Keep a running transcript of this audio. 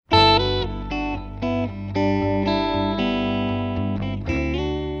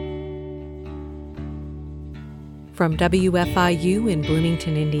from WFIU in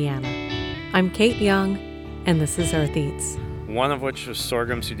Bloomington, Indiana. I'm Kate Young, and this is Earth Eats. One of which was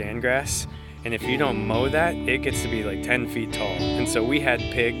sorghum Sudan grass, and if you don't mow that, it gets to be like 10 feet tall. And so we had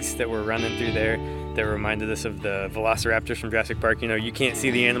pigs that were running through there that reminded us of the velociraptors from Jurassic Park. You know, you can't see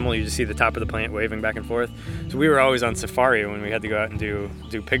the animal, you just see the top of the plant waving back and forth. So we were always on safari when we had to go out and do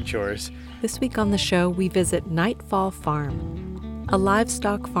pig chores. This week on the show, we visit Nightfall Farm, a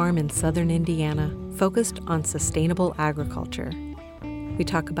livestock farm in southern Indiana focused on sustainable agriculture. We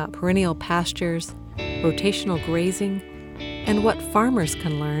talk about perennial pastures, rotational grazing, and what farmers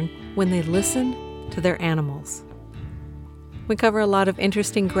can learn when they listen to their animals. We cover a lot of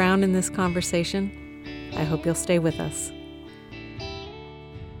interesting ground in this conversation. I hope you'll stay with us.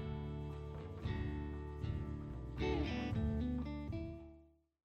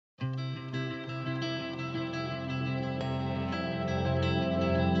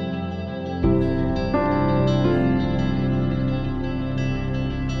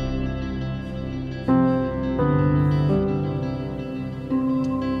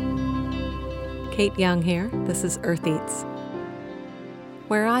 Kate Young here. This is Earth Eats.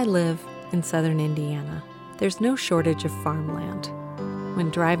 Where I live in southern Indiana, there's no shortage of farmland.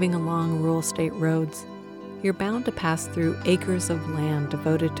 When driving along rural state roads, you're bound to pass through acres of land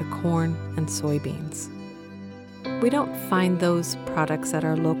devoted to corn and soybeans. We don't find those products at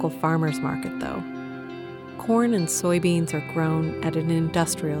our local farmers market, though. Corn and soybeans are grown at an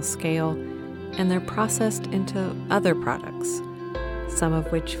industrial scale, and they're processed into other products, some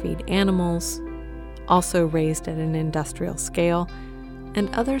of which feed animals, also raised at an industrial scale, and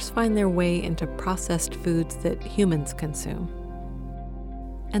others find their way into processed foods that humans consume.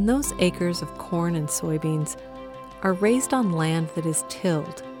 And those acres of corn and soybeans are raised on land that is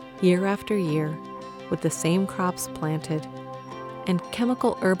tilled year after year with the same crops planted, and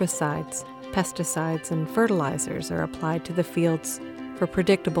chemical herbicides, pesticides, and fertilizers are applied to the fields for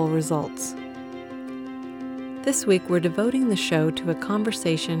predictable results. This week, we're devoting the show to a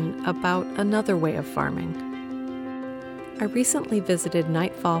conversation about another way of farming. I recently visited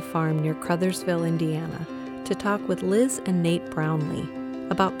Nightfall Farm near Crothersville, Indiana, to talk with Liz and Nate Brownlee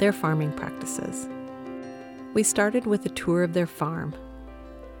about their farming practices. We started with a tour of their farm.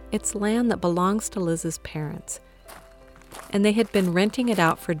 It's land that belongs to Liz's parents, and they had been renting it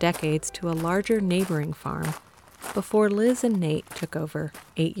out for decades to a larger neighboring farm before Liz and Nate took over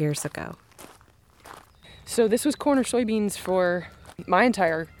 8 years ago. So this was corn or soybeans for my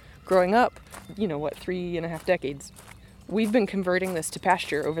entire growing up, 3.5 decades. We've been converting this to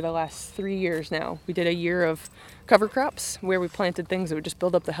pasture over the last 3 years now. We did a year of cover crops where we planted things that would just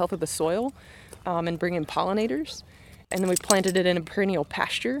build up the health of the soil and bring in pollinators. And then we planted it in a perennial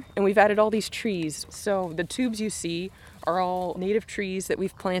pasture, and we've added all these trees. So the tubes you see are all native trees that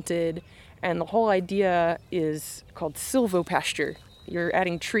we've planted, and the whole idea is called silvopasture. You're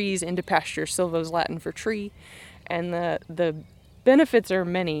adding trees into pasture. Silvo's Latin for tree. And the benefits are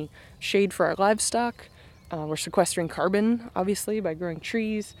many. Shade for our livestock. We're sequestering carbon, obviously, by growing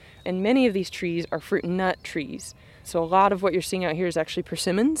trees. And many of these trees are fruit and nut trees. So a lot of what you're seeing out here is actually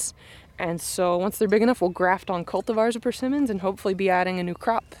persimmons. And so once they're big enough, we'll graft on cultivars of persimmons and hopefully be adding a new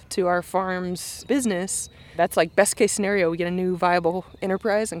crop to our farm's business. That's like best case scenario. We get a new viable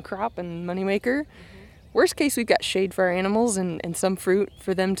enterprise and crop and moneymaker. Worst case, we've got shade for our animals and some fruit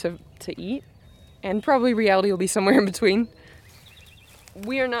for them to eat. And probably reality will be somewhere in between.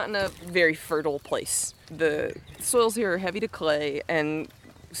 We are not in a very fertile place. The soils here are heavy to clay, and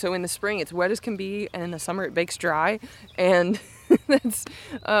so in the spring it's wet as can be, and in the summer it bakes dry, and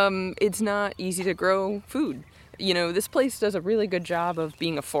it's not easy to grow food. This place does a really good job of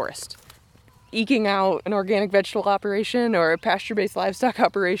being a forest. Eking out an organic vegetable operation or a pasture-based livestock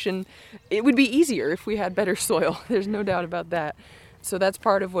operation, it would be easier if we had better soil. There's no doubt about that. So that's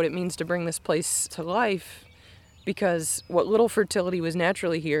part of what it means to bring this place to life, because what little fertility was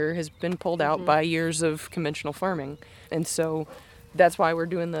naturally here has been pulled out by years of conventional farming. And so that's why we're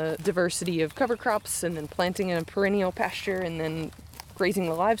doing the diversity of cover crops and then planting in a perennial pasture and then grazing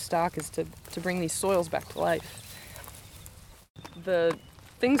the livestock is to bring these soils back to life. The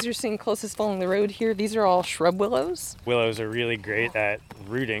things you're seeing closest along the road here, these are all shrub willows. Willows are really great at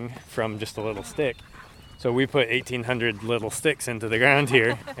rooting from just a little stick. So we put 1,800 little sticks into the ground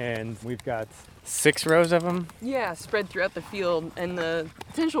here, and we've got 6 rows of them. Yeah, spread throughout the field. And the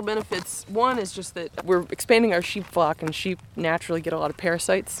potential benefits, one is just that we're expanding our sheep flock, and sheep naturally get a lot of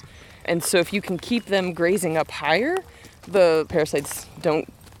parasites. And so if you can keep them grazing up higher, the parasites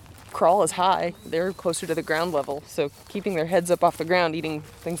don't crawl as high. They're closer to the ground level. So keeping their heads up off the ground, eating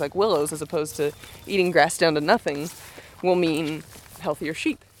things like willows as opposed to eating grass down to nothing, will mean healthier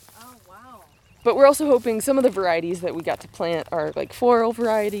sheep. Oh, wow. But we're also hoping some of the varieties that we got to plant are like floral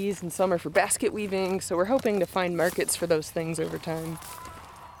varieties and some are for basket weaving. So we're hoping to find markets for those things over time.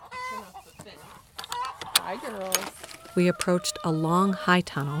 Hi, girls. We approached a long high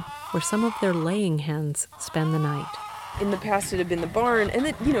tunnel where some of their laying hens spend the night. In the past, it had been the barn, and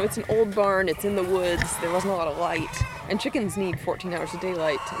it's an old barn, it's in the woods, there wasn't a lot of light, and chickens need 14 hours of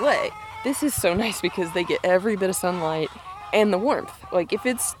daylight to lay. This is so nice because they get every bit of sunlight and the warmth. Like, if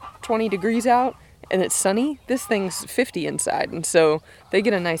it's 20 degrees out and it's sunny, this thing's 50 inside, and so they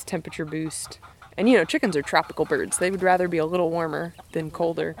get a nice temperature boost. And, chickens are tropical birds. They would rather be a little warmer than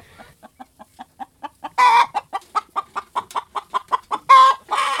colder.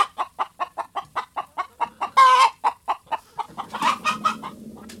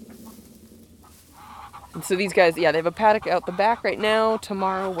 So these guys, they have a paddock out the back right now.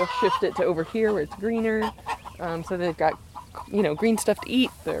 Tomorrow we'll shift it to over here where it's greener. So they've got, green stuff to eat.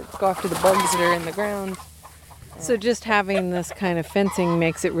 They'll go after the bugs that are in the ground. So just having this kind of fencing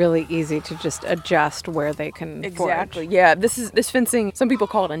makes it really easy to just adjust where they can Exactly. forage. Yeah, this fencing, some people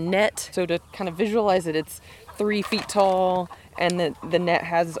call it a net. So to kind of visualize it, it's 3 feet tall, and the net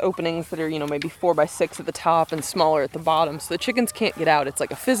has openings that are, maybe 4 by 6 at the top and smaller at the bottom. So the chickens can't get out. It's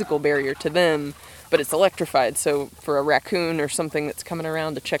like a physical barrier to them, but it's electrified. So for a raccoon or something that's coming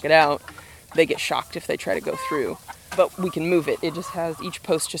around to check it out, they get shocked if they try to go through. But we can move it. Each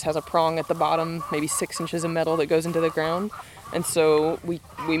post just has a prong at the bottom, maybe 6 inches of metal that goes into the ground. And so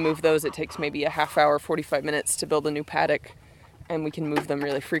we move those. It takes maybe a half hour, 45 minutes to build a new paddock, and we can move them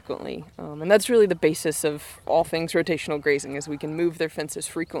really frequently. And that's really the basis of all things rotational grazing, is we can move their fences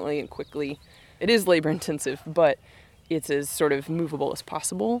frequently and quickly. It is labor intensive, but it's as sort of movable as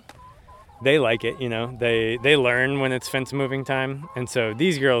possible. They like it, they learn when it's fence moving time. And so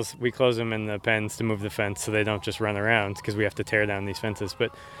these girls, we close them in the pens to move the fence so they don't just run around, because we have to tear down these fences.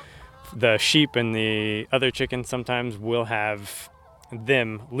 But the sheep and the other chickens sometimes will have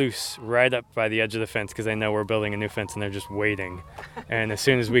them loose right up by the edge of the fence because they know we're building a new fence and they're just waiting. And as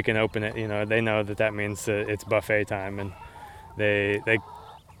soon as we can open it, they know that means that it's buffet time, and they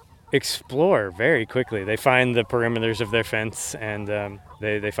explore very quickly. They find the perimeters of their fence, and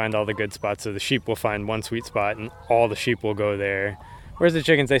they find all the good spots. So the sheep will find one sweet spot and all the sheep will go there. Whereas the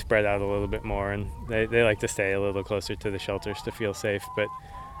chickens, they spread out a little bit more, and they like to stay a little closer to the shelters to feel safe. But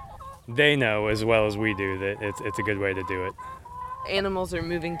they know as well as we do that it's a good way to do it. Animals are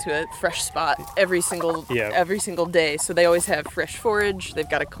moving to a fresh spot every single day, so they always have fresh forage. They've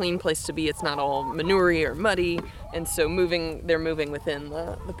got a clean place to be. It's not all manure-y or muddy, and so they're moving within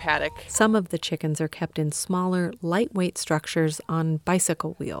the paddock. Some of the chickens are kept in smaller, lightweight structures on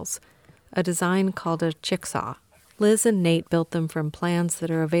bicycle wheels, a design called a chicksaw. Liz and Nate built them from plans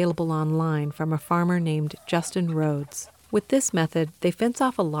that are available online from a farmer named Justin Rhodes. With this method, they fence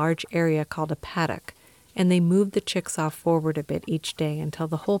off a large area called a paddock, and they move the chicksaw forward a bit each day until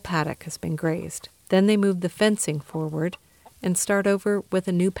the whole paddock has been grazed. Then they move the fencing forward and start over with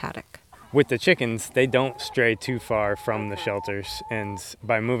a new paddock. With the chickens, they don't stray too far from the shelters, and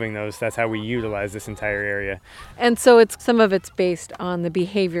by moving those, that's how we utilize this entire area. And so some of it's based on the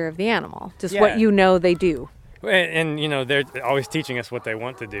behavior of the animal, just what they do. And they're always teaching us what they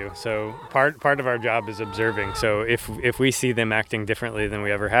want to do. So part of our job is observing. So if we see them acting differently than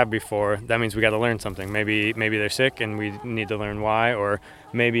we ever have before, that means we got to learn something. Maybe they're sick and we need to learn why, or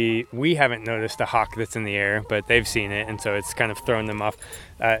maybe we haven't noticed a hawk that's in the air, but they've seen it, and so it's kind of thrown them off.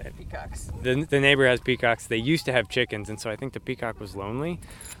 Peacocks. The neighbor has peacocks. They used to have chickens, and so I think the peacock was lonely.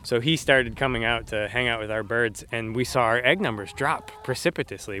 So he started coming out to hang out with our birds, and we saw our egg numbers drop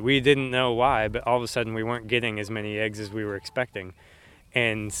precipitously. We didn't know why, but all of a sudden we weren't getting as many eggs as we were expecting.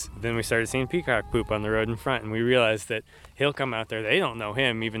 And then we started seeing peacock poop on the road in front, and we realized that he'll come out there. They don't know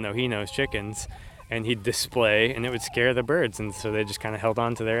him, even though he knows chickens, and he'd display, and it would scare the birds. And so they just kind of held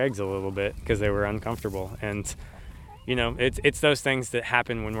on to their eggs a little bit because they were uncomfortable. And it's those things that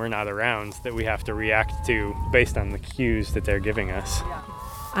happen when we're not around that we have to react to based on the cues that they're giving us.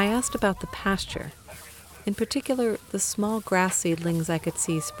 I asked about the pasture, in particular the small grass seedlings I could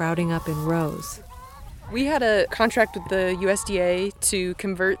see sprouting up in rows. We had a contract with the USDA to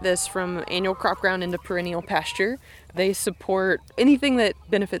convert this from annual crop ground into perennial pasture. They support anything that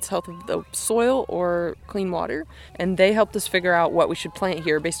benefits health of the soil or clean water, and they helped us figure out what we should plant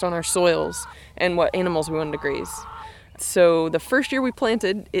here based on our soils and what animals we wanted to graze. So the first year we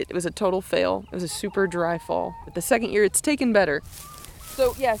planted, it was a total fail. It was a super dry fall. But the second year, it's taken better.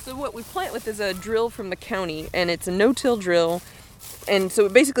 So what we plant with is a drill from the county, and it's a no-till drill. And so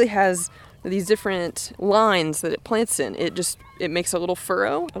it basically has these different lines that it plants in. It makes a little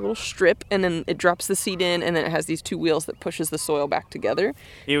furrow, a little strip, and then it drops the seed in, and then it has these two wheels that pushes the soil back together.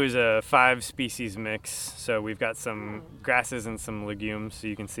 It was a 5-species mix, so we've got some grasses and some legumes, so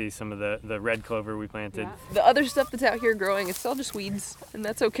you can see some of the red clover we planted. Yeah. The other stuff that's out here growing, it's all just weeds, and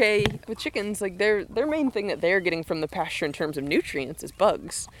that's okay. With chickens, like their main thing that they're getting from the pasture in terms of nutrients is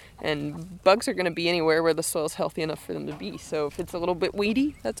bugs, and bugs are going to be anywhere where the soil's healthy enough for them to be. So if it's a little bit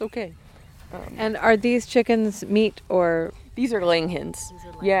weedy, that's okay. And are these chickens meat or? These are laying hens.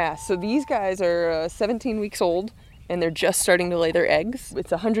 Yeah, so these guys are 17 weeks old, and they're just starting to lay their eggs.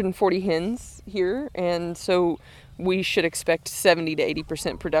 It's 140 hens here, and so we should expect 70 to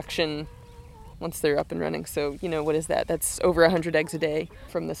 80% production once they're up and running. So, what is that? That's over 100 eggs a day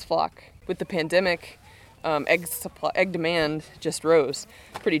from this flock. With the pandemic, egg demand just rose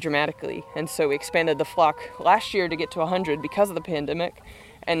pretty dramatically, and so we expanded the flock last year to get to 100 because of the pandemic,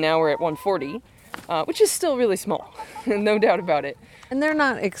 and now we're at 140, which is still really small, no doubt about it. And they're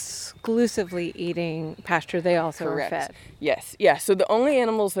not exclusively eating pasture, they also Correct. are fed. Yes, yeah, so the only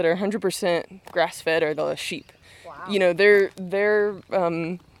animals that are 100% grass-fed are the sheep. Wow. They're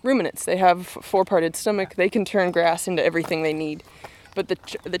ruminants. They have 4-parted stomach. They can turn grass into everything they need. But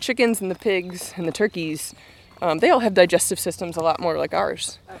the chickens and the pigs and the turkeys, they all have digestive systems a lot more like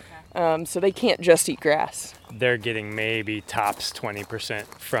ours. Okay. So they can't just eat grass. They're getting maybe tops 20%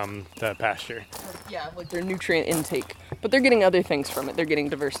 from the pasture. Yeah, like their nutrient intake. But they're getting other things from it. They're getting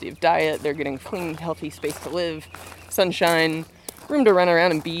diversity of diet. They're getting clean, healthy space to live, sunshine, room to run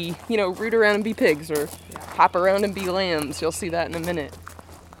around and be, root around and be pigs or hop around and be lambs. You'll see that in a minute.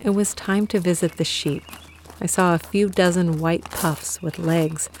 It was time to visit the sheep. I saw a few dozen white puffs with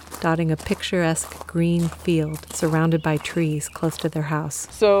legs dotting a picturesque green field surrounded by trees close to their house.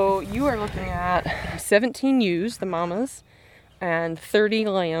 So you are looking at 17 ewes, the mamas, and 30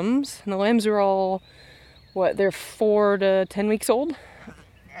 lambs. And the lambs are all, they're 4 to 10 weeks old?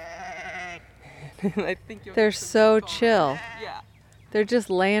 I think they're so chill. Yeah. They're just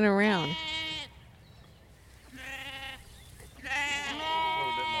laying around.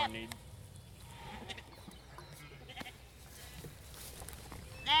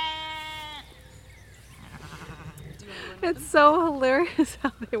 It's so hilarious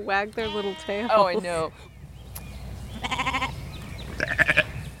how they wag their little tails. Oh, I know.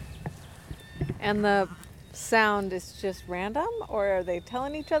 And the sound is just random, or are they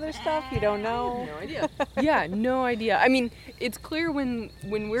telling each other stuff? You don't know? No idea. Yeah, no idea. I mean, it's clear when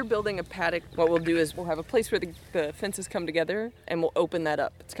we're building a paddock, what we'll do is we'll have a place where the fences come together, and we'll open that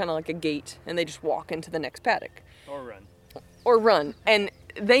up. It's kind of like a gate, and they just walk into the next paddock. Or run. And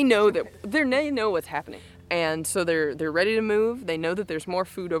they know what's happening. And so they're ready to move. They know that there's more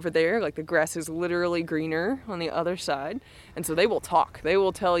food over there. Like the grass is literally greener on the other side. And so they will talk. They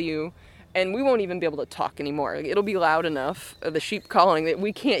will tell you, and we won't even be able to talk anymore. It'll be loud enough, the sheep calling, that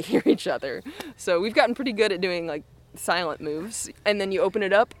we can't hear each other. So we've gotten pretty good at doing like silent moves. And then you open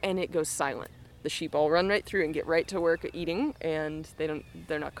it up and it goes silent. The sheep all run right through and get right to work eating, and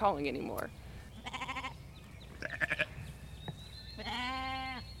they're not calling anymore.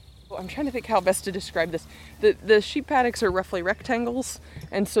 I'm trying to think how best to describe this. The sheep paddocks are roughly rectangles,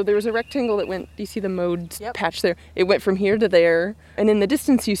 and so there was a rectangle that went, do you see the mowed patch there? It went from here to there, and in the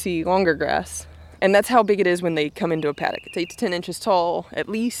distance you see longer grass. And that's how big it is when they come into a paddock. It's 8 to 10 inches tall at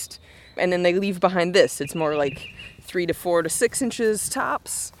least, and then they leave behind this. It's more like 3 to 4 to 6 inches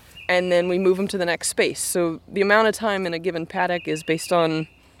tops, and then we move them to the next space. So the amount of time in a given paddock is based on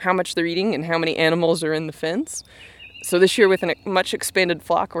how much they're eating and how many animals are in the fence. So this year with a much expanded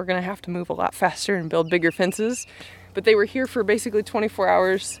flock, we're going to have to move a lot faster and build bigger fences. But they were here for basically 24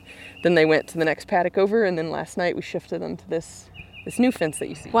 hours. Then they went to the next paddock over, and then last night we shifted them to this new fence that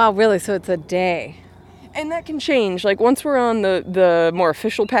you see. Wow, really? So it's a day? And that can change. Like once we're on the more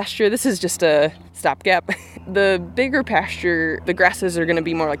official pasture, this is just a stopgap. The bigger pasture, the grasses are going to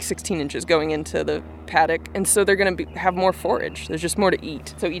be more like 16 inches going into the paddock, and so they're going to have more forage. There's just more to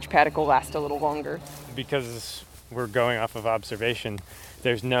eat. So each paddock will last a little longer. Because we're going off of observation,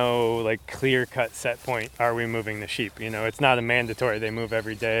 there's no like clear-cut set point, are we moving the sheep? It's not a mandatory, they move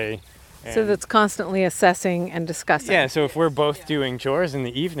every day. So that's constantly assessing and discussing. Yeah, so if we're both doing chores in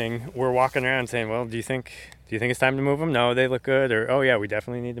the evening, we're walking around saying, well, do you think it's time to move them? No, they look good. Or, oh yeah, we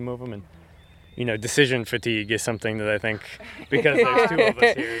definitely need to move them. And, decision fatigue is something that I think, because there's 2 of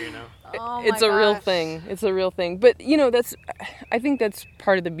us here, Oh it's a real thing. It's a real thing. But, I think that's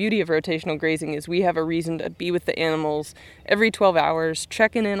part of the beauty of rotational grazing is we have a reason to be with the animals every 12 hours,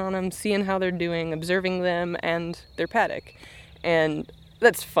 checking in on them, seeing how they're doing, observing them and their paddock. And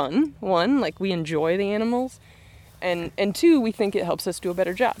that's fun. 1, like we enjoy the animals. And 2, we think it helps us do a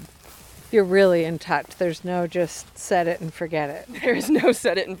better job. You're really in touch. There's no just set it and forget it. There is no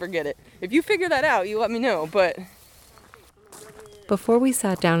set it and forget it. If you figure that out, you let me know, but... Before we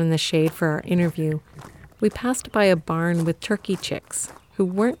sat down in the shade for our interview, we passed by a barn with turkey chicks who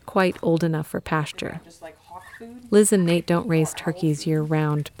weren't quite old enough for pasture. Liz and Nate don't raise turkeys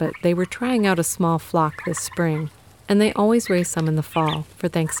year-round, but they were trying out a small flock this spring, and they always raise some in the fall for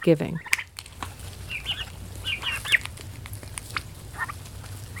Thanksgiving.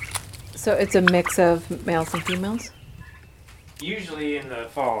 So it's a mix of males and females? Usually in the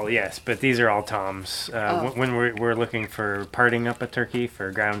fall, yes, but these are all toms. When we're looking for parting up a turkey,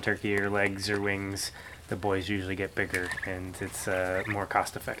 for ground turkey or legs or wings, the boys usually get bigger, and it's more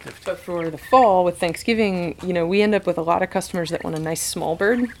cost-effective. But for the fall, with Thanksgiving, we end up with a lot of customers that want a nice small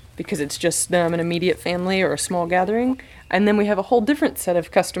bird because it's just them, an immediate family or a small gathering. And then we have a whole different set of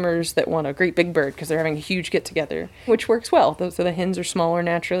customers that want a great big bird because they're having a huge get-together, which works well. So the hens are smaller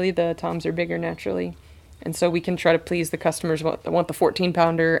naturally, the toms are bigger naturally. And so we can try to please the customers that want the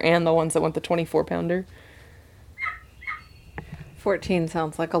 14-pounder and the ones that want the 24-pounder. 14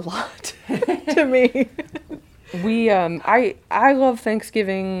 sounds like a lot to me. I love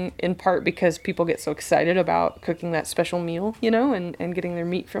Thanksgiving in part because people get so excited about cooking that special meal, and getting their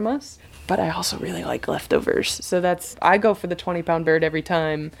meat from us. But I also really like leftovers. So I go for the 20-pound bird every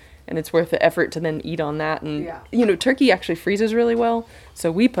time, and it's worth the effort to then eat on that. And, turkey actually freezes really well.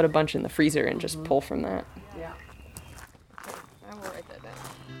 So we put a bunch in the freezer and just pull from that. Yeah. Okay, I will write that down.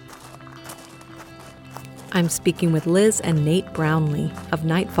 I'm speaking with Liz and Nate Brownlee of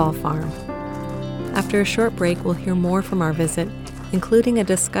Nightfall Farm. After a short break, we'll hear more from our visit, including a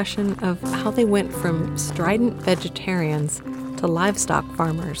discussion of how they went from strident vegetarians to livestock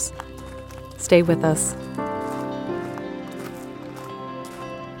farmers. Stay with us.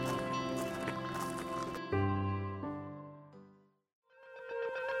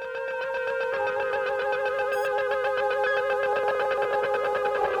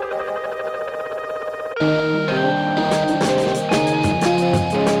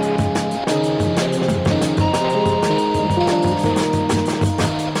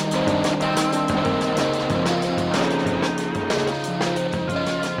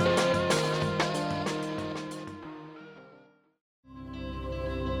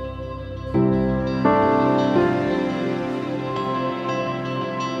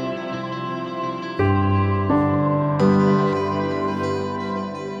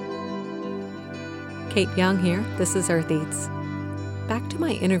 Kate Young here. This is Earth Eats. Back to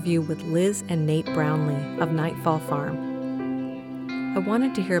my interview with Liz and Nate Brownlee of Nightfall Farm. I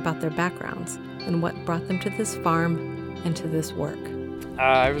wanted to hear about their backgrounds and what brought them to this farm and to this work.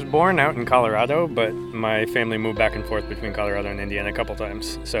 I was born out in Colorado, but my family moved back and forth between Colorado and Indiana a couple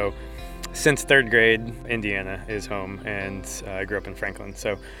times. So since third grade, Indiana is home, and I grew up in Franklin.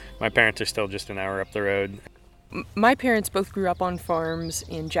 So my parents are still just an hour up the road. My parents both grew up on farms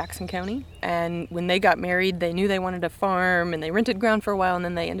in Jackson County, and when they got married, they knew they wanted a farm, and they rented ground for a while, and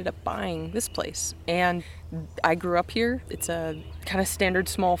then they ended up buying this place. And I grew up here. It's a kind of standard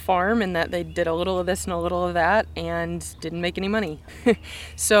small farm in that they did a little of this and a little of that and didn't make any money.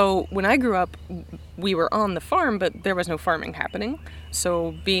 So when I grew up, we were on the farm, but there was no farming happening.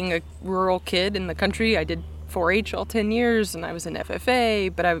 So being a rural kid in the country, I did 4-H all 10 years, and I was in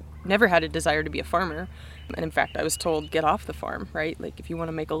FFA, but I never had a desire to be a farmer. And in fact, I was told, get off the farm, right? Like, if you want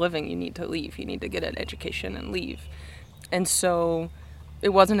to make a living, you need to leave. You need to get an education and leave. And so it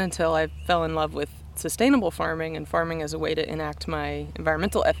wasn't until I fell in love with sustainable farming and farming as a way to enact my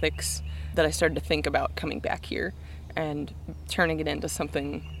environmental ethics that I started to think about coming back here and turning it into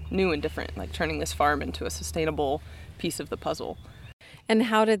something new and different, like turning this farm into a sustainable piece of the puzzle. And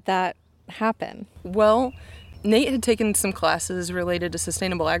how did that happen? Well, Nate had taken some classes related to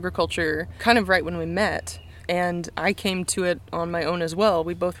sustainable agriculture kind of right when we met, and I came to it on my own as well.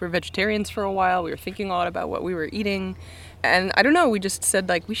 We both were vegetarians for a while. We were thinking a lot about what we were eating, and I don't know, we just said,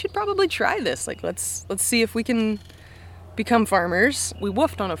 like, we should probably try this. Like, let's see if we can become farmers. We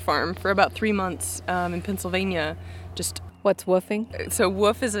woofed on a farm for about 3 months in Pennsylvania. What's woofing? So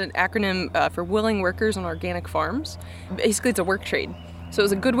WOOF is an acronym for Willing Workers on Organic Farms. Basically, it's a work trade. So it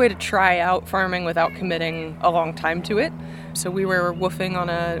was a good way to try out farming without committing a long time to it. So we were woofing on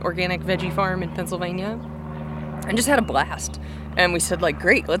an organic veggie farm in Pennsylvania and just had a blast. And we said, like,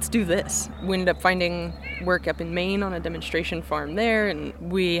 great, let's do this. We ended up finding work up in Maine on a demonstration farm there, and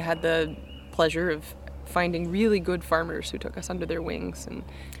we had the pleasure of finding really good farmers who took us under their wings and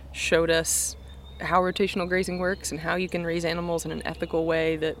showed us how rotational grazing works and how you can raise animals in an ethical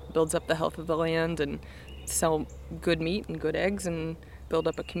way that builds up the health of the land and sell good meat and good eggs and build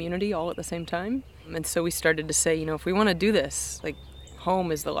up a community all at the same time. And so we started to say, if we want to do this, like,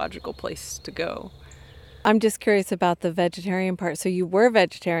 home is the logical place to go. I'm just curious about the vegetarian part. So you were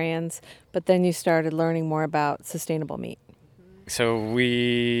vegetarians, but then you started learning more about sustainable meat. So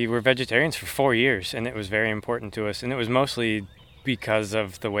we were vegetarians for 4 years, and it was very important to us. And it was mostly because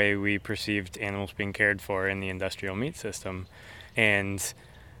of the way we perceived animals being cared for in the industrial meat system. And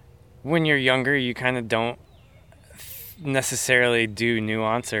when you're younger, you kind of don't necessarily do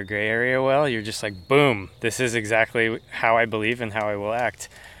nuance or gray area well. You're just like, boom, this is exactly how I believe and how I will act.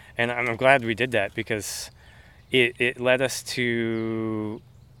 And I'm glad we did that, because it led us to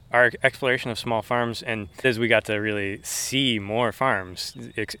our exploration of small farms. And as we got to really see more farms,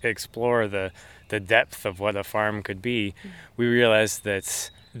 explore the depth of what a farm could be, we realized that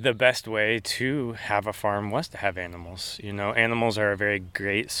the best way to have a farm was to have animals. You know, animals are a very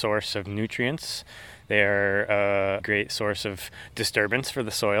great source of nutrients. They are a great source of disturbance for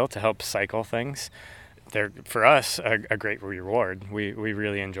the soil to help cycle things. They're, for us, a great reward. We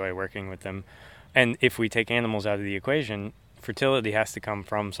really enjoy working with them. And if we take animals out of the equation, fertility has to come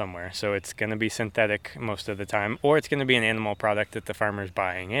from somewhere. So it's going to be synthetic most of the time, or it's going to be an animal product that the farmer's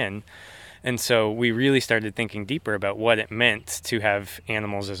buying in. And so we really started thinking deeper about what it meant to have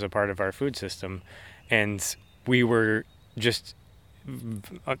animals as a part of our food system. And we were just,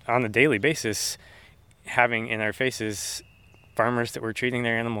 on a daily basis, having in our faces farmers that were treating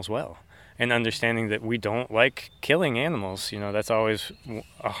their animals well, and understanding that we don't like killing animals. You know, that's always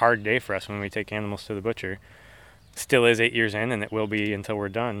a hard day for us when we take animals to the butcher. Still is 8 years in, and it will be until we're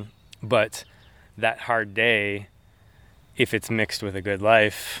done. But that hard day, if it's mixed with a good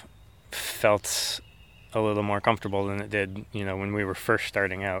life, felt a little more comfortable than it did, you know, when we were first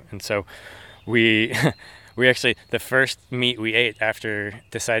starting out. And so we actually, the first meat we ate after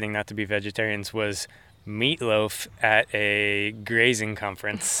deciding not to be vegetarians was meatloaf at a grazing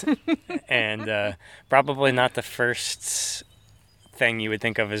conference. And probably not the first thing you would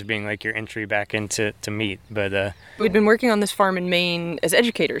think of as being like your entry back into meat, but we'd been working on this farm in Maine as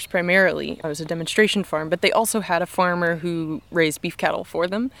educators primarily. It was a demonstration farm, but they also had a farmer who raised beef cattle for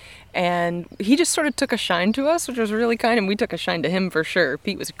them, and he just sort of took a shine to us, which was really kind, and we took a shine to him for sure.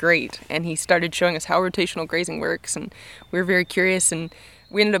 Pete was great, and he started showing us how rotational grazing works, and we were very curious, and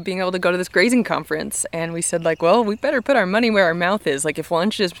we ended up being able to go to this grazing conference, and we said, like, well, we better put our money where our mouth is. Like, if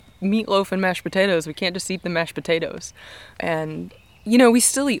lunch is meatloaf and mashed potatoes, we can't just eat the mashed potatoes. And you know, we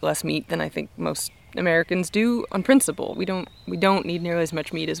still eat less meat than I think most Americans do on principle. We don't need nearly as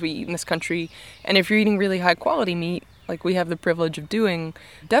much meat as we eat in this country. And if you're eating really high quality meat, like we have the privilege of doing,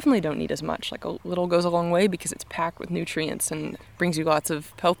 definitely don't need as much. Like, a little goes a long way because it's packed with nutrients and brings you lots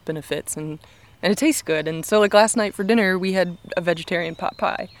of health benefits, and it tastes good. And so, like, last night for dinner, we had a vegetarian pot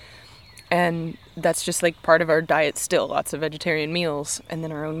pie. And that's just like part of our diet still, lots of vegetarian meals, and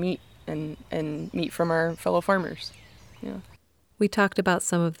then our own meat and meat from our fellow farmers. Yeah. We talked about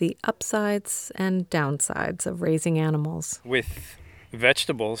some of the upsides and downsides of raising animals. With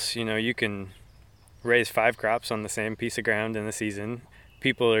vegetables, you know, you can raise 5 crops on the same piece of ground in a season.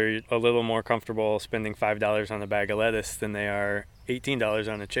 People are a little more comfortable spending $5 on a bag of lettuce than they are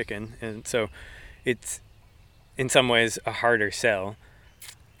 $18 on a chicken. And so it's, in some ways, a harder sell.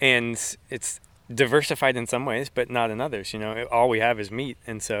 And it's diversified in some ways, but not in others. You know, all we have is meat,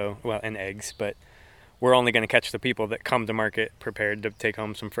 and so, well, and eggs, but we're only going to catch the people that come to market prepared to take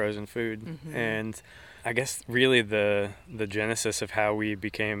home some frozen food. Mm-hmm. And I guess really the genesis of how we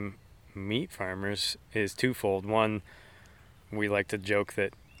became meat farmers is twofold. One, we like to joke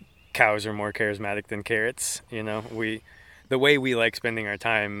that cows are more charismatic than carrots. You know, the way we like spending our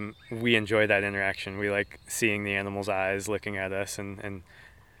time, we enjoy that interaction. We like seeing the animal's eyes looking at us and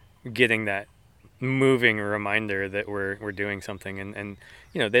getting that moving reminder that we're doing something. And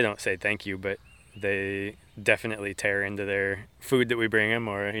you know, they don't say thank you, but they definitely tear into their food that we bring them,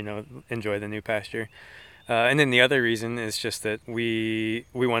 or, you know, enjoy the new pasture. And then the other reason is just that we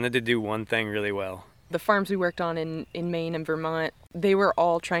wanted to do one thing really well. The farms we worked on in Maine and Vermont, they were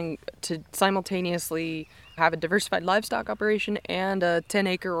all trying to simultaneously have a diversified livestock operation and a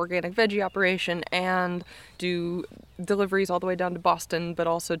 10-acre organic veggie operation, and do deliveries all the way down to Boston, but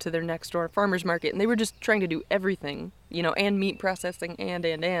also to their next door farmers market. And they were just trying to do everything, you know, and meat processing and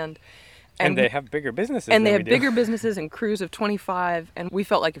they have bigger businesses. And they have bigger businesses and crews of 25. And we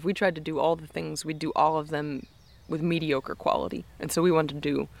felt like if we tried to do all the things, we'd do all of them with mediocre quality. And so we wanted to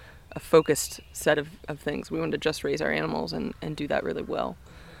do a focused set of things. We wanted to just raise our animals and do that really well.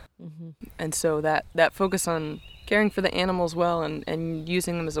 Mm-hmm. And so that focus on caring for the animals well and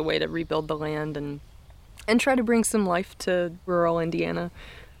using them as a way to rebuild the land and try to bring some life to rural Indiana,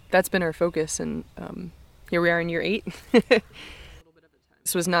 that's been our focus. And here we are in year 8.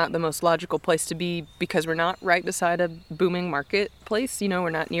 This was not the most logical place to be because we're not right beside a booming marketplace. We're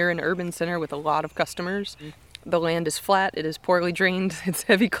not near an urban center with a lot of customers. The land is flat, it is poorly drained, it's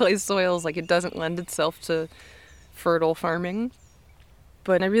heavy clay soils, it doesn't lend itself to fertile farming.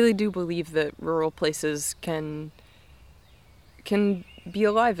 But I really do believe that rural places can be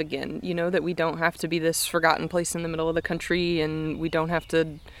alive again, that we don't have to be this forgotten place in the middle of the country, and we don't have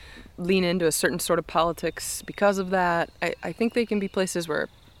to lean into a certain sort of politics because of that. I think they can be places where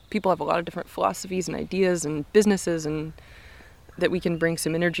people have a lot of different philosophies and ideas and businesses, and that we can bring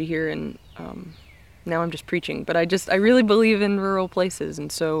some energy here. And now I'm just preaching, but I really believe in rural places,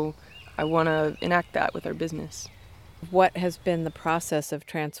 and so I want to enact that with our business. What has been the process of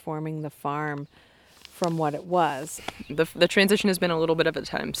transforming the farm from what it was? The transition has been a little bit of a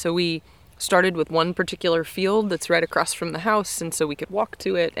time. So we started with one particular field that's right across from the house, and so we could walk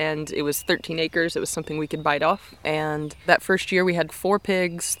to it, and it was 13 acres. It was something we could bite off. And that first year we had 4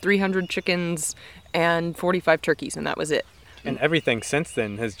 pigs, 300 chickens, and 45 turkeys, and that was it. And everything since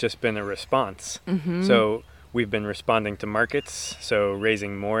then has just been a response. Mm-hmm. So we've been responding to markets, so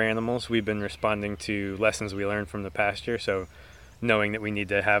raising more animals. We've been responding to lessons we learned from the pasture, so knowing that we need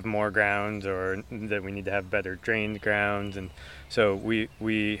to have more grounds or that we need to have better drained grounds. And so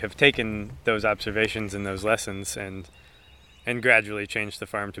we have taken those observations and those lessons and gradually changed the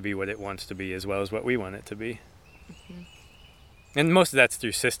farm to be what it wants to be as well as what we want it to be. Mm-hmm. And most of that's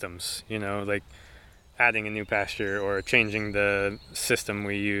through systems, like adding a new pasture or changing the system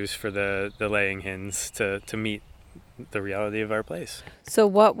we use for the laying hens to meet the reality of our place. So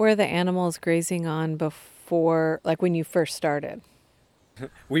what were the animals grazing on before, when you first started?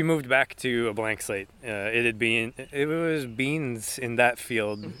 We moved back to a blank slate. It was beans in that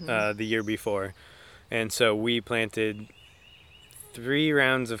field the year before. And so we planted 3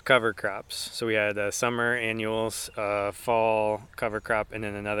 rounds of cover crops. So we had summer annuals, fall cover crop, and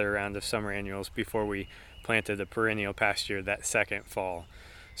then another round of summer annuals before we planted a perennial pasture that second fall.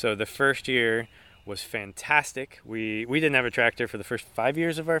 So the first year was fantastic. We didn't have a tractor for the first 5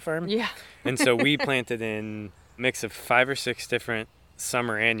 years of our farm. Yeah. And so we planted in a mix of 5 or 6 different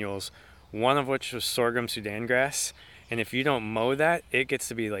summer annuals, one of which was sorghum Sudan grass. And if you don't mow that, it gets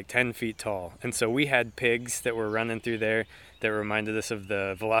to be 10 feet tall. And so we had pigs that were running through there that reminded us of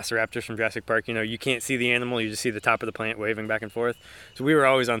the velociraptors from Jurassic Park. You can't see the animal, you just see the top of the plant waving back and forth. So we were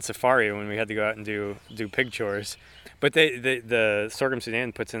always on safari when we had to go out and do pig chores. But the sorghum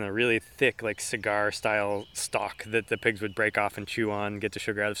Sudan puts in a really thick, cigar-style stalk that the pigs would break off and chew on, get the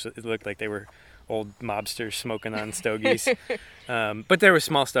sugar out of. So it looked like they were old mobsters smoking on stogies. But there was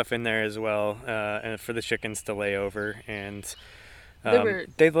small stuff in there as well, and for the chickens to lay over, and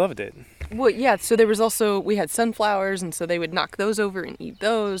they loved it. Well, yeah, so there was also, we had sunflowers, and so they would knock those over and eat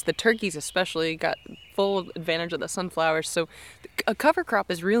those. The turkeys especially got full advantage of the sunflowers. So a cover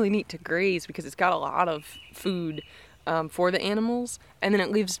crop is really neat to graze because it's got a lot of food for the animals, and then it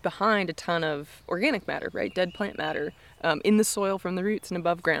leaves behind a ton of organic matter, right, dead plant matter, in the soil from the roots and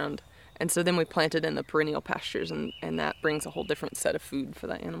above ground. And so then we planted in the perennial pastures, and that brings a whole different set of food for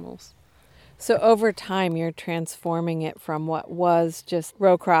the animals. So over time, you're transforming it from what was just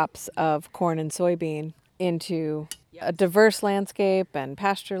row crops of corn and soybean into a diverse landscape and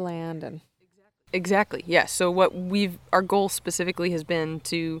pasture land. And Exactly, yeah. So our goal specifically has been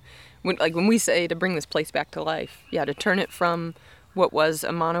to, when we say to bring this place back to life, to turn it from what was a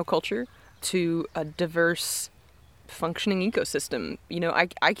monoculture to a diverse, functioning ecosystem.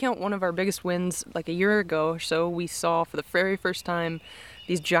 I count one of our biggest wins a year ago or so. We saw for the very first time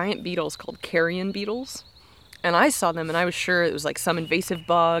these giant beetles called carrion beetles, and I saw them and I was sure it was some invasive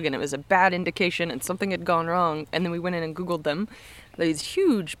bug and it was a bad indication and something had gone wrong. And then we went in and Googled them. These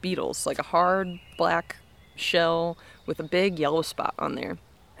huge beetles, a hard black shell with a big yellow spot on there,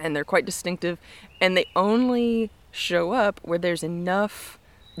 and they're quite distinctive, and they only show up where there's enough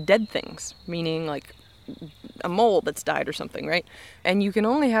dead things, meaning a mole that's died or something, right? And you can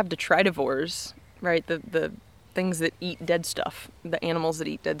only have detritivores, right? The things that eat dead stuff, the animals that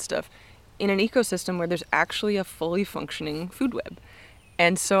eat dead stuff, in an ecosystem where there's actually a fully functioning food web.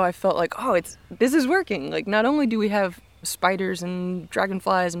 And so I felt this is working. Not only do we have spiders and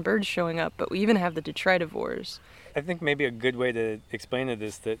dragonflies and birds showing up, but we even have the detritivores. I think maybe a good way to explain it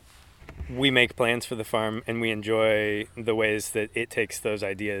is that we make plans for the farm and we enjoy the ways that it takes those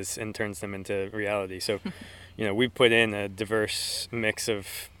ideas and turns them into reality. So, we put in a diverse mix of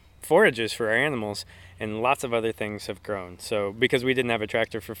forages for our animals, and lots of other things have grown. So because we didn't have a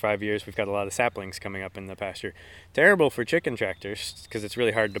tractor for 5 years, we've got a lot of saplings coming up in the pasture. Terrible for chicken tractors because it's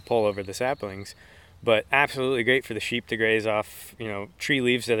really hard to pull over the saplings, but absolutely great for the sheep to graze off, tree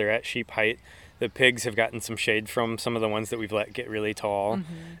leaves that are at sheep height. The pigs have gotten some shade from some of the ones that we've let get really tall.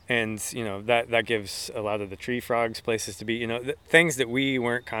 And, that gives a lot of the tree frogs places to be. Things that we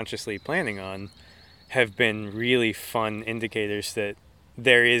weren't consciously planning on have been really fun indicators that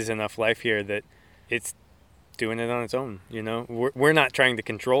there is enough life here that it's doing it on its own. We're not trying to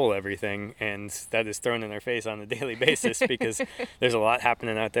control everything, and that is thrown in our face on a daily basis because there's a lot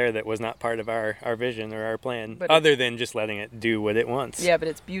happening out there that was not part of our vision or our plan, other than just letting it do what it wants. Yeah, but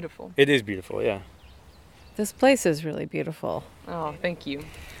it's beautiful. It is beautiful, yeah. This place is really beautiful. Oh, thank you.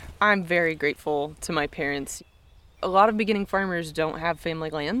 I'm very grateful to my parents. A lot of beginning farmers don't have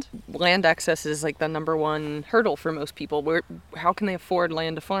family land. Land access is like the number one hurdle for most people. How can they afford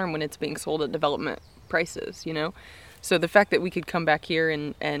land to farm when it's being sold at development prices, So the fact that we could come back here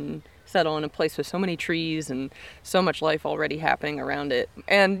and settle in a place with so many trees and so much life already happening around it.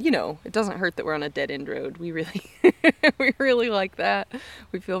 And, it doesn't hurt that we're on a dead-end road. We really like that.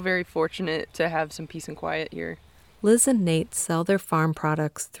 We feel very fortunate to have some peace and quiet here. Liz and Nate sell their farm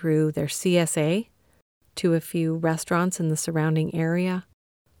products through their CSA to a few restaurants in the surrounding area,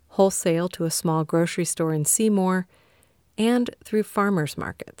 wholesale to a small grocery store in Seymour, and through farmers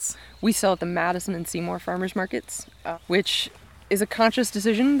markets. We sell at the Madison and Seymour farmers markets, which is a conscious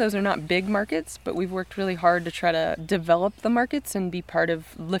decision. Those are not big markets, but we've worked really hard to try to develop the markets and be part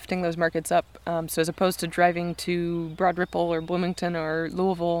of lifting those markets up. So as opposed to driving to Broad Ripple or Bloomington or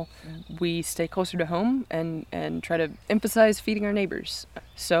Louisville, we stay closer to home and try to emphasize feeding our neighbors.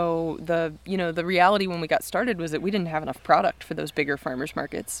 So the reality when we got started was that we didn't have enough product for those bigger farmers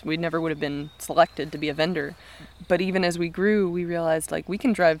markets. We never would have been selected to be a vendor. But even as we grew, we realized we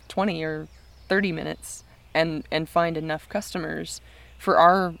can drive 20 or 30 minutes and find enough customers for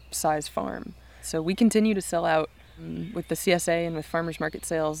our size farm. So we continue to sell out with the CSA and with farmers market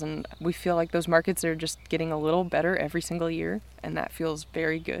sales, and we feel like those markets are just getting a little better every single year, and that feels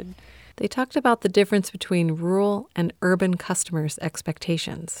very good. They talked about the difference between rural and urban customers'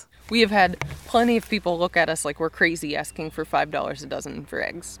 expectations. We have had plenty of people look at us like we're crazy asking for $5 a dozen for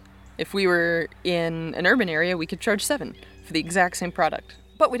eggs. If we were in an urban area, we could charge $7 for the exact same product,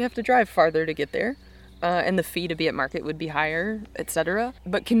 but we'd have to drive farther to get there. And the fee to be at market would be higher, etc.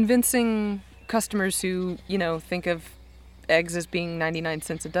 But convincing customers who, think of eggs as being 99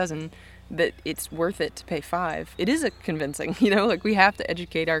 cents a dozen, that it's worth it to pay $5, it is convincing, we have to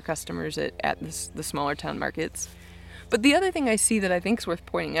educate our customers at the smaller town markets. But the other thing I see that I think is worth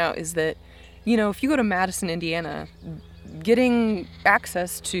pointing out is that, if you go to Madison, Indiana, getting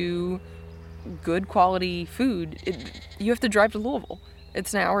access to good quality food, you have to drive to Louisville.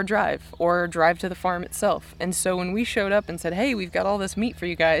 It's an hour drive or drive to the farm itself. And so when we showed up and said, hey, we've got all this meat for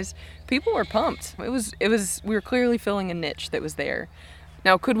you guys, people were pumped. We were clearly filling a niche that was there.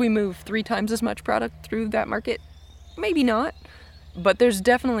 Now, could we move 3 times as much product through that market? Maybe not, but there's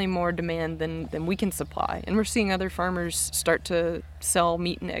definitely more demand than we can supply. And we're seeing other farmers start to sell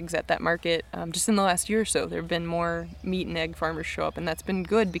meat and eggs at that market. Just in the last year or so, there have been more meat and egg farmers show up, and that's been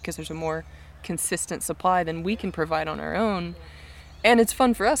good because there's a more consistent supply than we can provide on our own. And it's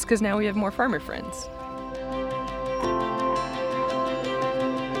fun for us because now we have more farmer friends.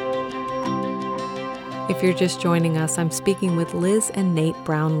 If you're just joining us, I'm speaking with Liz and Nate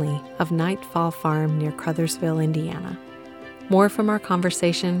Brownlee of Nightfall Farm near Crothersville, Indiana. More from our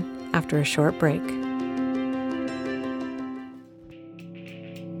conversation after a short break.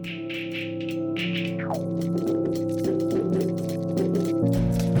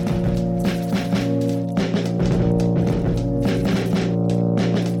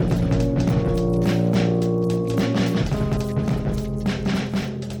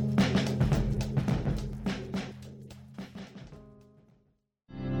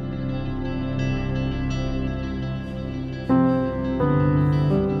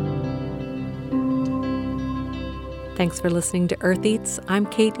 Thanks for listening to Earth Eats. I'm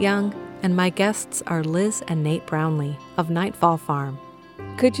Kate Young, and my guests are Liz and Nate Brownlee of Nightfall Farm.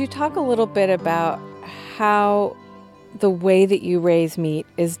 Could you talk a little bit about how the way that you raise meat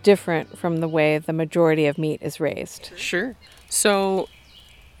is different from the way the majority of meat is raised? Sure. So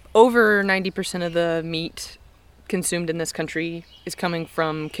over 90% of the meat consumed in this country is coming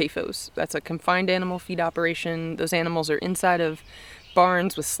from CAFOs. That's a confined animal feed operation. Those animals are inside of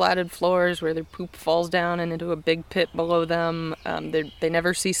barns with slatted floors where their poop falls down and into a big pit below them. They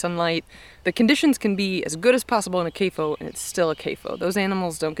never see sunlight. The conditions can be as good as possible in a CAFO, and it's still a CAFO. Those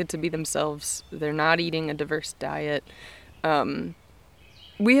animals don't get to be themselves. They're not eating a diverse diet.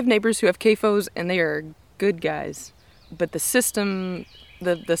 We have neighbors who have CAFOs, and they are good guys. But the system,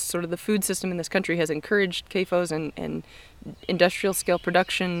 the sort of the food system in this country has encouraged CAFOs and industrial scale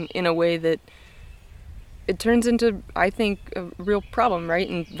production in a way that it turns into, I think, a real problem, right?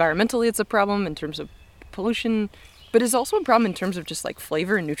 Environmentally, it's a problem in terms of pollution, but it's also a problem in terms of just like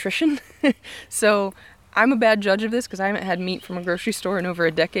flavor and nutrition. So I'm a bad judge of this because I haven't had meat from a grocery store in over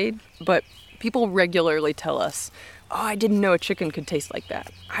a decade, but people regularly tell us, oh, I didn't know a chicken could taste like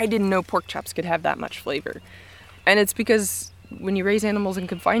that. I didn't know pork chops could have that much flavor. And it's because when you raise animals in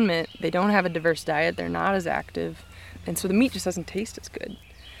confinement, they don't have a diverse diet, they're not as active, and so the meat just doesn't taste as good.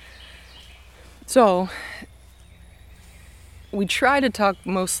 So we try to talk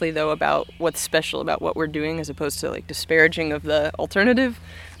mostly, though, about what's special about what we're doing as opposed to like disparaging of the alternative,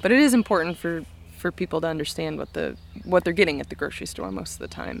 but it is important for people to understand what they're getting at the grocery store most of the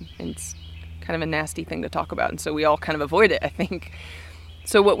time. And it's kind of a nasty thing to talk about, and so we all kind of avoid it, I think.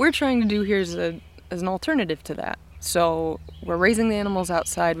 So what we're trying to do here is an alternative to that. So we're raising the animals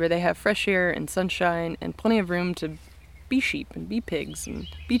outside where they have fresh air and sunshine and plenty of room to be sheep and be pigs and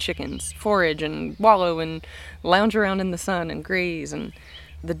be chickens, forage and wallow and lounge around in the sun and graze. And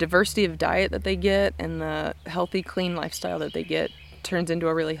the diversity of diet that they get and the healthy, clean lifestyle that they get turns into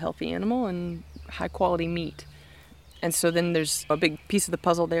a really healthy animal and high quality meat. And so then there's a big piece of the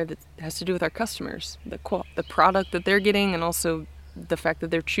puzzle there that has to do with our customers, the product that they're getting, and also the fact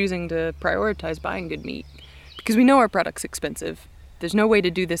that they're choosing to prioritize buying good meat. Because we know our product's expensive. There's no way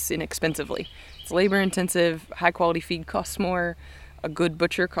to do this inexpensively. It's labor intensive, high quality feed costs more, a good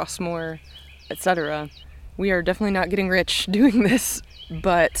butcher costs more, etc. We are definitely not getting rich doing this,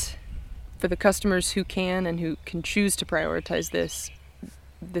 but for the customers who can and who can choose to prioritize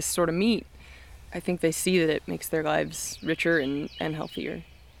this sort of meat, I think they see that it makes their lives richer and healthier.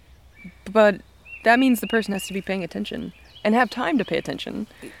 But that means the person has to be paying attention and have time to pay attention.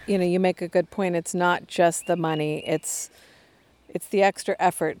 You know, you make a good point. It's not just the money. It's the extra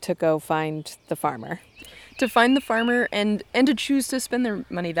effort to go find the farmer. To find the farmer and to choose to spend their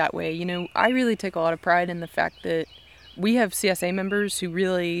money that way. You know, I really take a lot of pride in the fact that we have CSA members who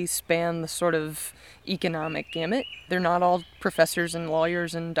really span the sort of economic gamut. They're not all professors and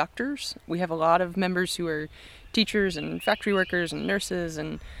lawyers and doctors. We have a lot of members who are teachers and factory workers and nurses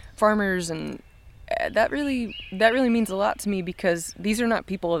and farmers, and that really means a lot to me because these are not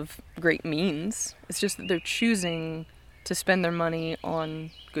people of great means. It's just that they're choosing to spend their money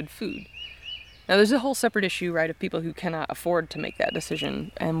on good food. Now there's a whole separate issue, right, of people who cannot afford to make that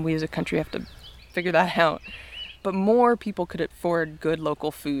decision, and we as a country have to figure that out. But more people could afford good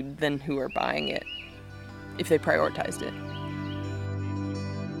local food than who are buying it if they prioritized it.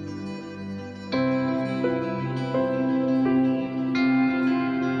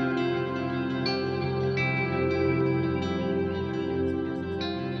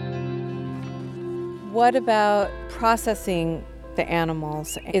 What about processing the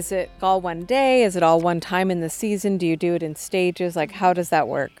animals? Is it all one day? Is it all one time in the season? Do you do it in stages? Like, how does that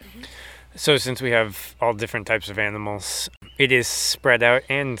work? So since we have all different types of animals, it is spread out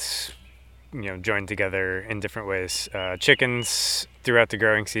and, joined together in different ways. Chickens, throughout the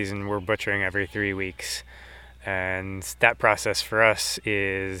growing season, we're butchering every 3 weeks. And that process for us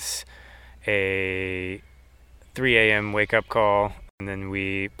is a 3 a.m. wake-up call. And then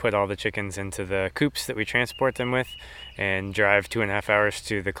we put all the chickens into the coops that we transport them with and drive 2.5 hours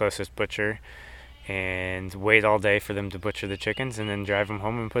to the closest butcher and wait all day for them to butcher the chickens and then drive them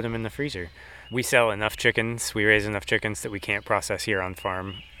home and put them in the freezer. We sell enough chickens, we raise enough chickens that we can't process here on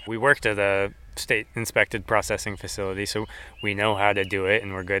farm. We worked at a state-inspected processing facility, so we know how to do it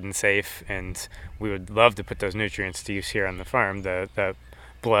and we're good and safe, and we would love to put those nutrients to use here on the farm, the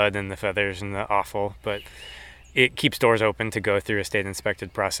blood and the feathers and the offal, but it keeps doors open to go through a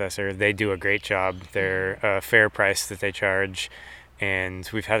state-inspected processor. They do a great job. They're a fair price that they charge, and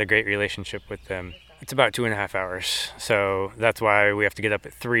we've had a great relationship with them. It's about 2.5 hours, so that's why we have to get up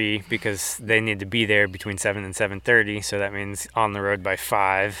at 3, because they need to be there between 7 and 7:30, so that means on the road by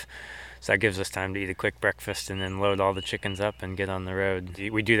 5. So that gives us time to eat a quick breakfast and then load all the chickens up and get on the road.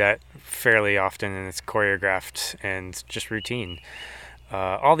 We do that fairly often, and it's choreographed and just routine.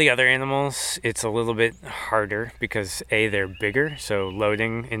 All the other animals, it's a little bit harder because A, they're bigger, so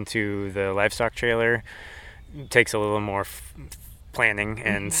loading into the livestock trailer takes a little more planning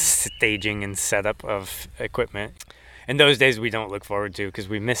and staging and setup of equipment. And those days we don't look forward to because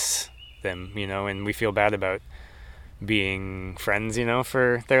we miss them, and we feel bad about being friends,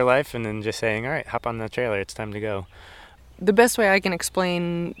 for their life, and then just saying, all right, hop on the trailer, it's time to go. The best way I can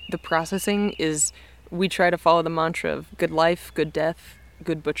explain the processing is we try to follow the mantra of good life, good death,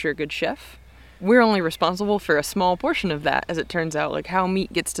 good butcher, good chef. We're only responsible for a small portion of that, as it turns out. Like, how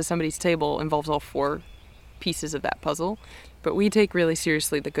meat gets to somebody's table involves all 4 pieces of that puzzle. But we take really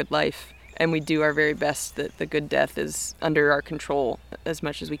seriously the good life, and we do our very best that the good death is under our control as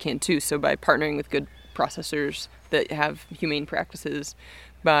much as we can too. So by partnering with good processors that have humane practices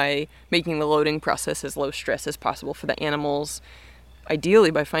by making the loading process as low stress as possible for the animals, ideally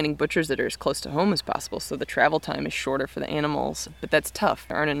by finding butchers that are as close to home as possible so the travel time is shorter for the animals. But that's tough.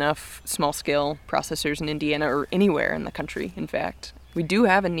 There aren't enough small-scale processors in Indiana or anywhere in the country, in fact. We do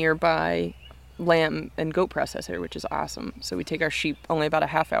have a nearby lamb and goat processor, which is awesome. So we take our sheep only about a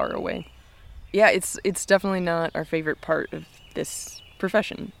half hour away. Yeah, it's definitely not our favorite part of this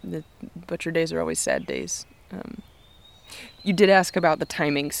profession. The butcher days are always sad days. You did ask about the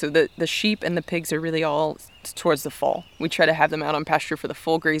timing. So the sheep and the pigs are really all towards the fall. We try to have them out on pasture for the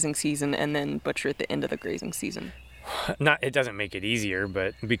full grazing season and then butcher at the end of the grazing season. It doesn't make it easier,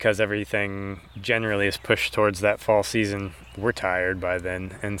 but because everything generally is pushed towards that fall season, we're tired by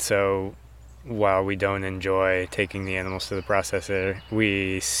then. And so while we don't enjoy taking the animals to the processor,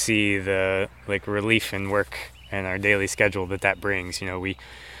 we see the relief in work and our daily schedule that brings.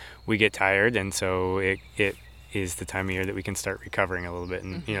 We get tired, and so it is the time of year that we can start recovering a little bit.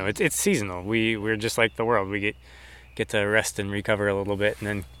 And it's seasonal. We're just like the world. We get to rest and recover a little bit, and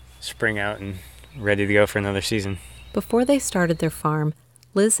then spring out and ready to go for another season. Before they started their farm,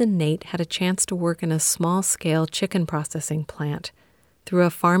 Liz and Nate had a chance to work in a small-scale chicken processing plant through a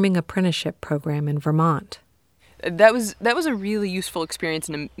farming apprenticeship program in Vermont. That was a really useful experience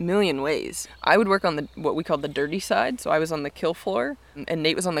in a million ways. I would work on what we called the dirty side, so I was on the kill floor, and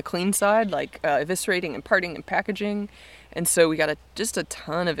Nate was on the clean side, like eviscerating and parting and packaging, and so we got just a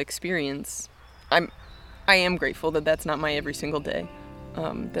ton of experience. I am grateful that that's not my every single day,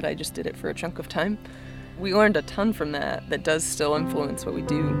 that I just did it for a chunk of time. We learned a ton from that does still influence what we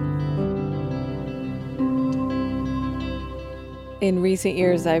do. In recent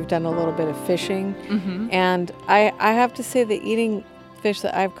years, I've done a little bit of fishing, and I have to say that eating fish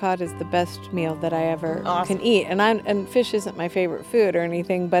that I've caught is the best meal that I ever can eat. And fish isn't my favorite food or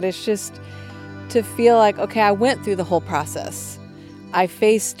anything, but it's just to feel like, okay, I went through the whole process. I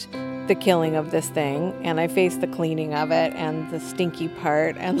faced the killing of this thing, and I faced the cleaning of it, and the stinky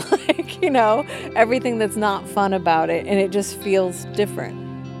part, and everything that's not fun about it, and it just feels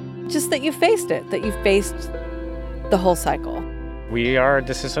different. Just that you faced it, that you faced the whole cycle. We are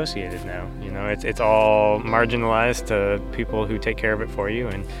disassociated now. It's all marginalized to people who take care of it for you,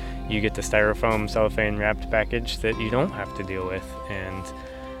 and you get the styrofoam cellophane wrapped package that you don't have to deal with. And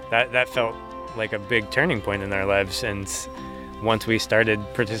that felt like a big turning point in our lives. And once we started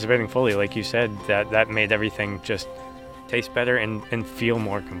participating fully, like you said, that made everything just taste better and feel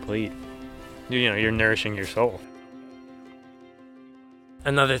more complete. You're nourishing your soul.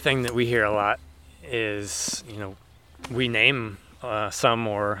 Another thing that we hear a lot is, we name some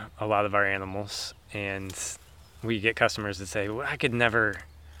or a lot of our animals, and we get customers that say, well, I could never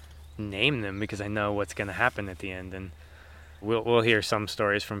name them because I know what's going to happen at the end. And we'll hear some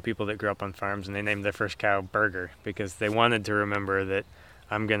stories from people that grew up on farms and they named their first cow Burger because they wanted to remember that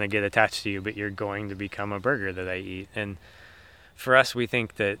I'm going to get attached to you, but you're going to become a burger that I eat. And for us, we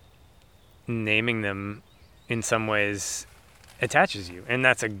think that naming them in some ways attaches you, and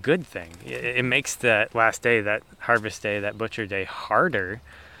that's a good thing. It makes that last day, that harvest day, that butcher day harder,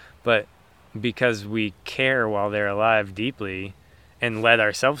 but because we care while they're alive deeply and let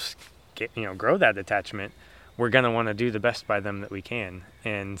ourselves grow that attachment, we're going to want to do the best by them that we can.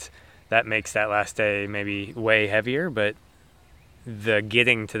 And that makes that last day maybe way heavier, but the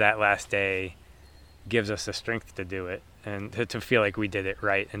getting to that last day gives us the strength to do it and to feel like we did it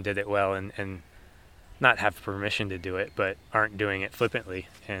right and did it well, and not have permission to do it, but aren't doing it flippantly,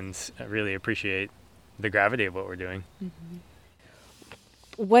 and really appreciate the gravity of what we're doing. Mm-hmm.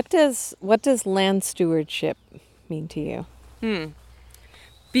 What does land stewardship mean to you?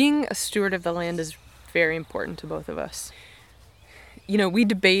 Being a steward of the land is very important to both of us. We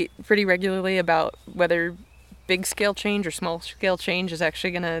debate pretty regularly about whether big scale change or small scale change is actually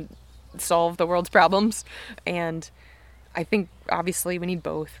going to solve the world's problems, and I think obviously we need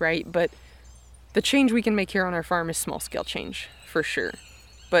both, right? But the change we can make here on our farm is small-scale change, for sure.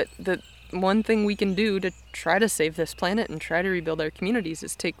 But the one thing we can do to try to save this planet and try to rebuild our communities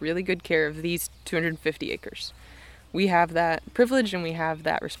is take really good care of these 250 acres. We have that privilege and we have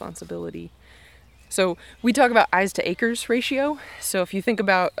that responsibility. So we talk about eyes to acres ratio. So if you think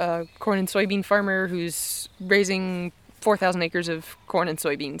about a corn and soybean farmer who's raising 4,000 acres of corn and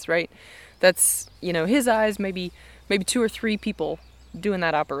soybeans, right? That's, his eyes, maybe 2 or 3 people doing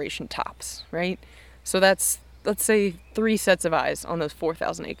that operation tops, right? So that's, let's say, 3 sets of eyes on those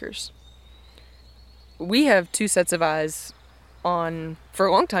 4,000 acres. We have 2 sets of eyes on, for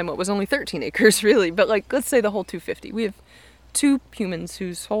a long time, what was only 13 acres, really, but let's say the whole 250. We have 2 humans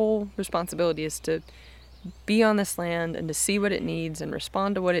whose whole responsibility is to be on this land and to see what it needs and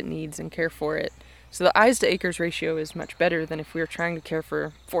respond to what it needs and care for it So the eyes to acres ratio is much better than if we were trying to care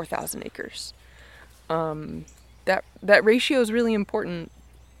for 4,000 acres. That ratio is really important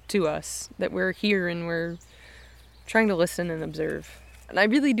to us, that we're here and we're trying to listen and observe. And I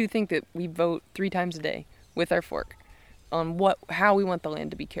really do think that we vote 3 times a day with our fork on how we want the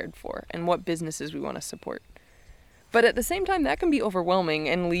land to be cared for and what businesses we want to support. But at the same time, that can be overwhelming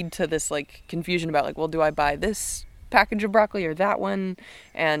and lead to this like confusion about like, well, do I buy this package of broccoli or that one?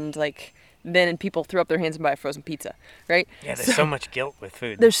 And like, then people throw up their hands and buy a frozen pizza, right? Yeah, there's so much guilt with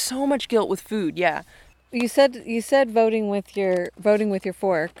food. There's so much guilt with food, yeah. You said voting with your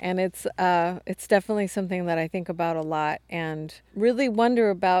fork, and it's definitely something that I think about a lot and really wonder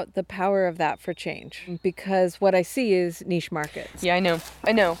about the power of that for change, because what I see is niche markets. Yeah, I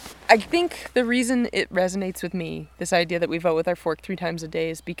know. I think the reason it resonates with me, this idea that we vote with our fork 3 times a day,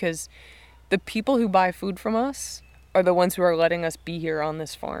 is because the people who buy food from us are the ones who are letting us be here on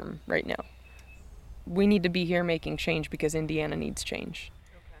this farm right now. We need to be here making change because Indiana needs change.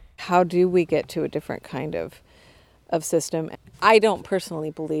 How do we get to a different kind of system? I don't personally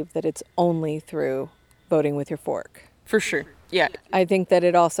believe that it's only through voting with your fork. For sure, yeah. I think that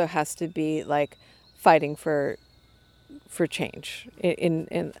it also has to be like fighting for change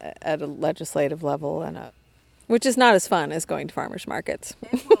in at a legislative level, which is not as fun as going to farmers markets.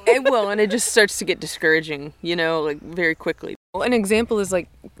 It will, and it just starts to get discouraging, like very quickly. An example is like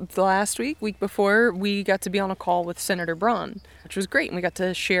the last week before, we got to be on a call with Senator Braun, which was great. And we got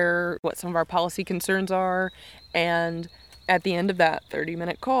to share what some of our policy concerns are. And at the end of that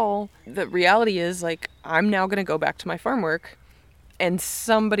 30-minute call, the reality is like, I'm now going to go back to my farm work, and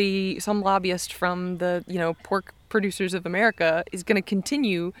some lobbyist from the, Pork Producers of America is going to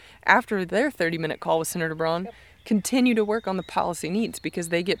continue after their 30-minute call with Senator Braun, continue to work on the policy needs because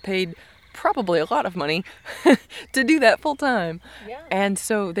they get paid probably a lot of money to do that full time. Yeah. And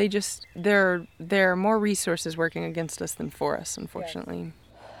so there are more resources working against us than for us, unfortunately.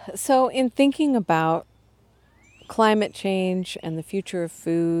 So in thinking about climate change and the future of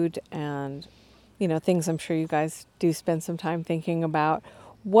food and, things I'm sure you guys do spend some time thinking about,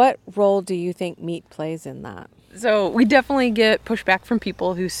 what role do you think meat plays in that? So we definitely get pushback from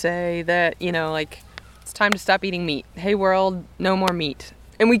people who say that, it's time to stop eating meat. Hey world, no more meat.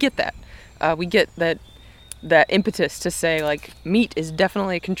 And we get that. We get that impetus to say, like, meat is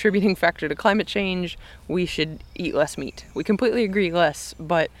definitely a contributing factor to climate change. We should eat less meat. We completely agree less,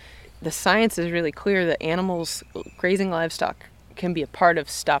 but the science is really clear that animals, grazing livestock, can be a part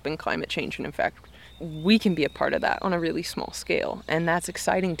of stopping climate change. And in fact, we can be a part of that on a really small scale, and that's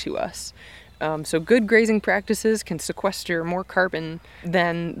exciting to us. So good grazing practices can sequester more carbon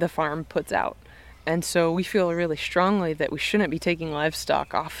than the farm puts out. And so we feel really strongly that we shouldn't be taking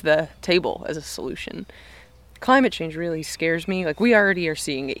livestock off the table as a solution. Climate change really scares me. Like, we already are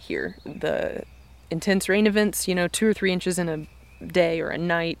seeing it here. The intense rain events, 2 or 3 inches in a day or a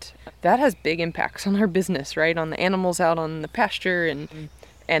night, that has big impacts on our business, right? On the animals out on the pasture, and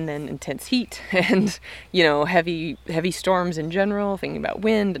then intense heat and, heavy storms in general, thinking about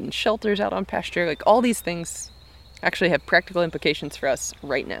wind and shelters out on pasture. Like, all these things actually have practical implications for us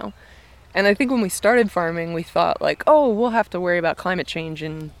right now. And I think when we started farming, we thought like, oh, we'll have to worry about climate change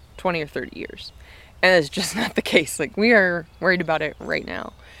in 20 or 30 years. And it's just not the case. Like, we are worried about it right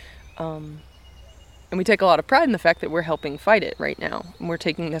now. And we take a lot of pride in the fact that we're helping fight it right now. And we're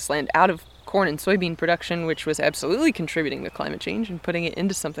taking this land out of corn and soybean production, which was absolutely contributing to climate change, and putting it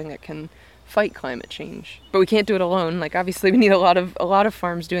into something that can fight climate change. But we can't do it alone. Like, obviously we need a lot of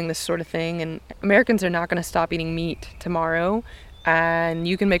farms doing this sort of thing, and Americans are not going to stop eating meat tomorrow. And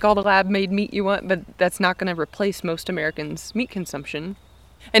you can make all the lab-made meat you want, but that's not going to replace most Americans' meat consumption.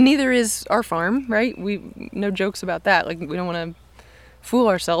 And neither is our farm, right? No jokes about that. Like, we don't want to fool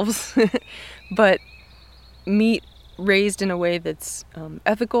ourselves. But meat raised in a way that's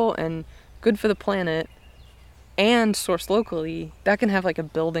ethical and good for the planet and sourced locally, that can have like a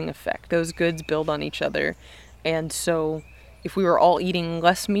building effect. Those goods build on each other. And so if we were all eating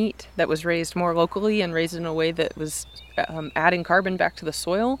less meat that was raised more locally and raised in a way that was adding carbon back to the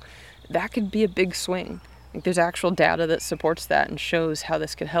soil, that could be a big swing. Like, there's actual data that supports that and shows how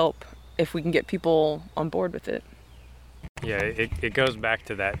this could help if we can get people on board with it. Yeah, it goes back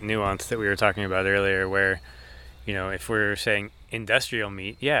to that nuance that we were talking about earlier where, if we're saying industrial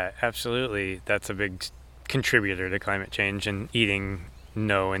meat, yeah, absolutely, that's a big contributor to climate change, and eating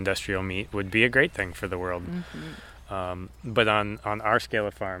no industrial meat would be a great thing for the world. Mm-hmm. But on our scale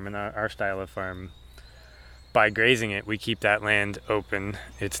of farm and our style of farm, by grazing it, we keep that land open.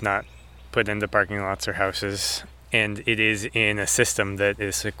 It's not put into parking lots or houses, and it is in a system that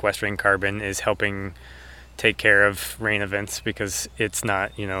is sequestering carbon, is helping take care of rain events because it's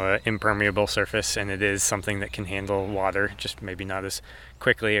not, an impermeable surface, and it is something that can handle water, just maybe not as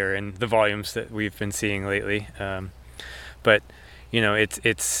quickly or in the volumes that we've been seeing lately. But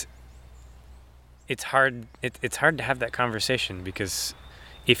it's hard. It's hard to have that conversation because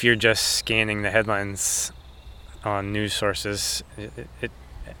if you're just scanning the headlines on news sources,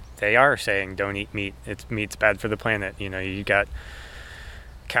 they are saying don't eat meat. Meat's bad for the planet. You got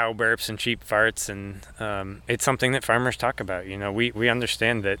cow burps and sheep farts, and it's something that farmers talk about. We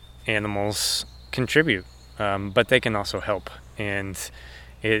understand that animals contribute, but they can also help. And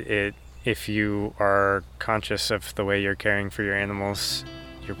if you are conscious of the way you're caring for your animals,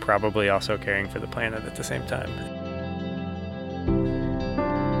 you're probably also caring for the planet at the same time.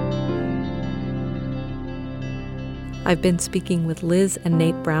 I've been speaking with Liz and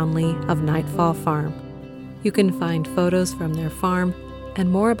Nate Brownlee of Nightfall Farm. You can find photos from their farm and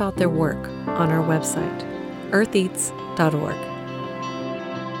more about their work on our website, eartheats.org.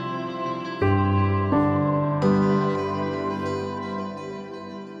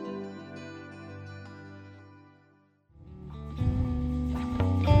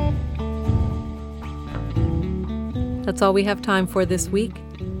 That's all we have time for this week.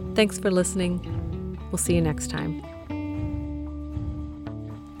 Thanks for listening. We'll see you next time.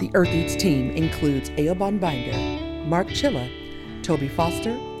 The Earth Eats team includes Eobon Binder, Mark Chilla, Toby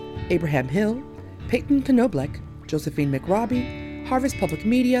Foster, Abraham Hill, Peyton Knoblech, Josephine McRobbie, Harvest Public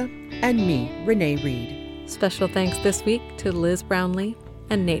Media, and me, Renee Reed. Special thanks this week to Liz Brownlee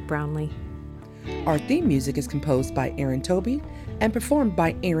and Nate Brownlee. Our theme music is composed by Aaron Toby and performed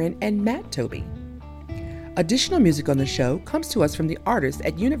by Aaron and Matt Toby. Additional music on the show comes to us from the artists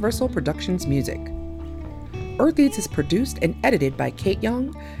at Universal Productions Music. Earth Eats is produced and edited by Kate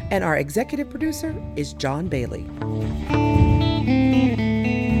Young, and our executive producer is John Bailey.